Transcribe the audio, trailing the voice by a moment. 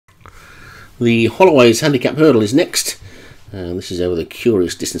The Holloway's handicap hurdle is next, and this is over the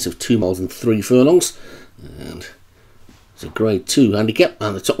curious distance of 2 miles and 3 furlongs, and it's a grade 2 handicap,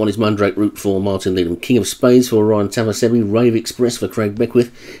 and the top one is Mandrake Route for Martin Leadham, King of Spades for Ryan Tavasebi, Rave Express for Craig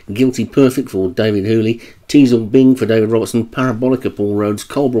Beckwith, Guilty Perfect for David Hooley, Teasel Bing for David Robertson, Parabolica Paul Rhodes,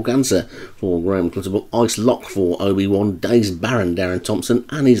 Colebrook Answer for Graham Clutterbuck, Ice Lock for Obi-Wan, Dazed Baron Darren Thompson,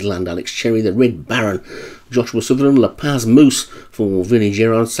 Annie's Land Alex Cherry, the Red Baron Joshua Sutherland, La Paz Moose for Vinnie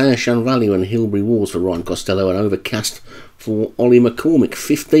Gerard, Sayashan Value and Hilbury Wars for Ryan Costello, and Overcast for Ollie McCormick.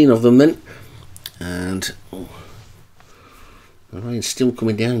 15 of them then, and the rain's still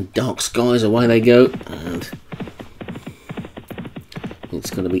coming down, dark skies, away they go, and it's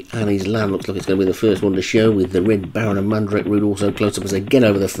going to be Annie's Land. Looks like it's going to be the first one to show, with the Red Baron and Mandrake Route also close up as they get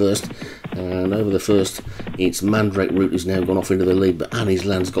over the first. And over the first, it's Mandrake Route who's now gone off into the lead, but Annie's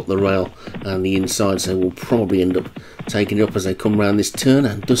Land's got the rail and the inside, so will probably end up taking it up as they come round this turn,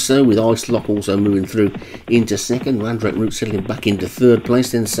 and does so, with Ice Lock also moving through into second, Mandrake Route settling back into third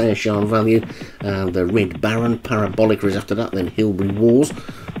place, then Sayashan Value and the Red Baron. Parabolica is after that, then Hilbury Wars.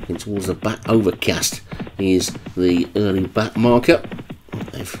 And towards the back, Overcast is the early back marker.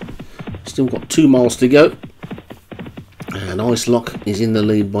 They've still got 2 miles to go, and Ice Lock is in the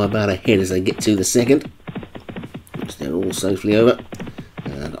lead by about a head as they get to the second. They're all safely over,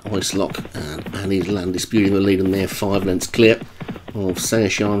 and Ice Lock and Annie's Land disputing the lead, and they're 5 lengths clear of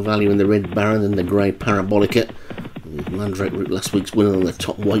Sayashan Value and the Red Baron and the grey Parabolica, with Mandrake Route, last week's winner, on the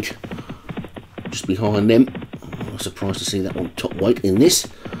top weight just behind them. I'm surprised to see that one top weight in this,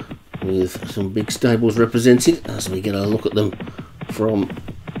 with some big stables represented, as we get a look at them from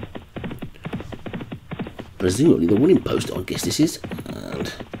presumably the winning post, I guess this is,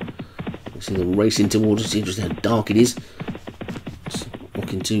 and you see them racing towards us. See just how dark it is. It's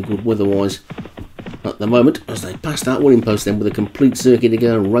looking too good weather-wise at the moment, as they pass that winning post then with a complete circuit to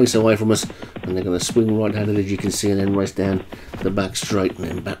go and race away from us, and they're going to swing right-handed as you can see, and then race down the back straight and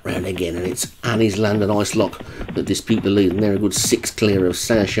then back round again, and it's Annie's Land and Ice Lock that dispute the lead, and they're a good 6 clear of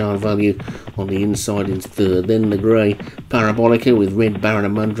Sayashan Value on the inside in third. Then the grey Parabolica with Red Baron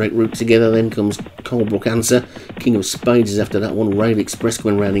and Mandrake Route together. Then comes Colebrook Answer, King of Spades is after that one, Rave Express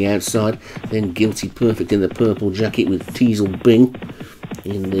going round the outside, then Guilty Perfect in the purple jacket with Teasel Bing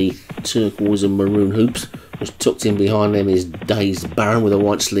in the turquoise and maroon hoops. Just tucked in behind them is Dazed Baron with the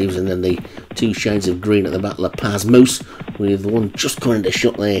white sleeves, and then the 2 shades of green at the back, La Paz Moose, with the one just coming into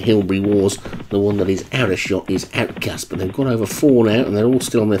shot there, Hilbury Wars. The one that is out of shot is Outcast, but they've got over 4 now, and they're all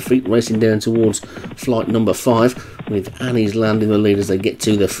still on their feet, racing down towards flight number 5, with Annie's Land in the lead as they get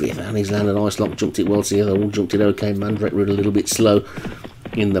to the 5th. Annie's Land and Ice Lock jumped it well together, all jumped it okay. Mandrake Route a little bit slow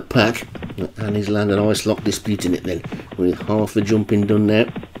in the pack. Annie's Land and Ice Lock disputing it then, with half the jumping done now.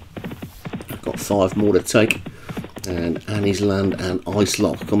 Got 5 more to take, and Annie's Land and Ice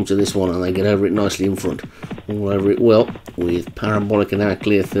Lock come to this one, and they get over it nicely in front, all over it well, with Parabolica now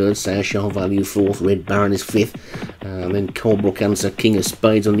clear third, Sayashan Value 4th, Red Baron is 5th, and then Colebrook Answer, King of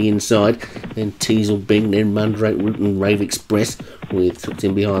Spades on the inside, then Teasel Bing, then Mandrake Route and Rave Express, with tucked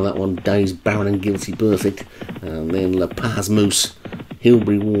in behind that one Dazed Baron and Guilty Perfect, and then La Paz Moose,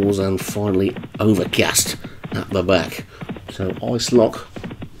 Hilbury Wars, and finally Overcast at the back. So Ice Lock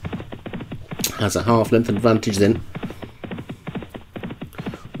has a half-length advantage then,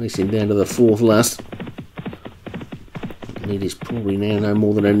 racing down to the 4th last. The lead is probably now no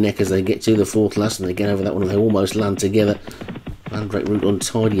more than a neck as they get to the 4th last, and they get over that one and they almost land together. Mandrake Route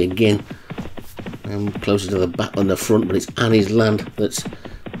untidy again, and closer to the back than the front, but it's Annie's Land that's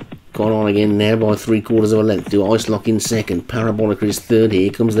gone on again now by 3/4 of a length to Ice Lock in second. Parabolica is third.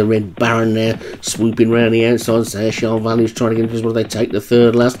 Here comes the Red Baron now, swooping round the outside. Sayashan Value's trying to get into, what they take the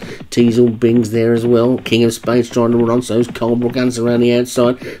 3rd last. Teasel Bing's there as well. King of Spades trying to run on, so is Colebrook Answer around the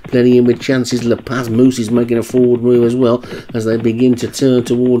outside, plenty in with chances. La Paz Moose is making a forward move as well as they begin to turn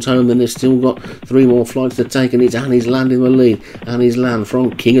towards home. Then they've still got 3 more flights to take, and it's Annie's Land in the lead. Annie's Land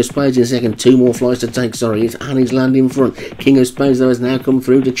from King of Spades in second. 2 more flights to take, sorry. It's Annie's Land in front. King of Spades though has now come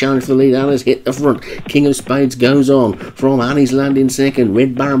through to challenge for the lead. Anna's hit the front. King of Spades goes on from Annie's Land in second.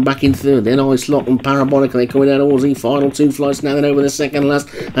 Red Baron back in third. Then Ice Lock and Parabolica. They're coming down towards the final 2 flights now. Then over the second last.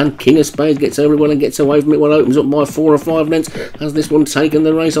 And King of Spades gets over it well and gets away from it. Well, opens up by 4 or 5 lengths. Has this one taken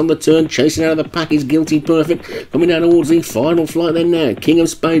the race on the turn? Chasing out of the pack is Guilty Perfect. Coming down towards the final flight then now. King of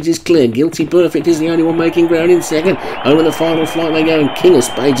Spades is clear. Guilty Perfect is the only one making ground in second. Over the final flight they go, and King of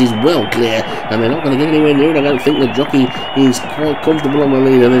Spades is well clear. And they're not going to get anywhere near it. I don't think the jockey is quite comfortable on the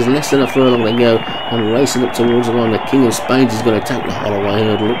lead. And there's less than a furlong to go, and racing up towards the line. The King of Spades is going to take the Holloway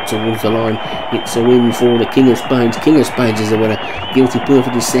hurdle up towards the line. It's a win for the King of Spades. King of Spades is the winner. Guilty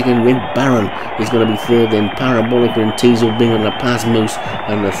Perfect is second. Red Baron is going to be third. Then Parabolica and Teasel Bing on the Paz Moose,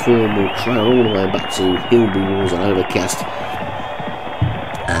 and the third will trail all the way back to Hilby Wars and Overcast.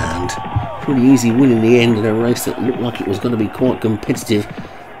 And pretty easy win in the end in a race that looked like it was going to be quite competitive.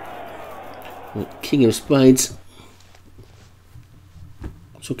 The King of Spades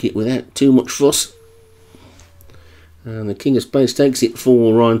took it without too much fuss, and the King of Spades takes it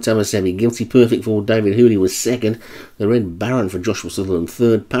for Ryan Tamasevi. Guilty Perfect for David Hooley was second. The Red Baron for Joshua Sutherland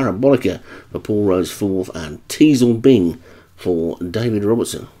third. Parabolica for Paul Rose fourth, and Teasel Bing for David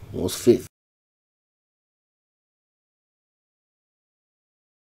Robertson was fifth.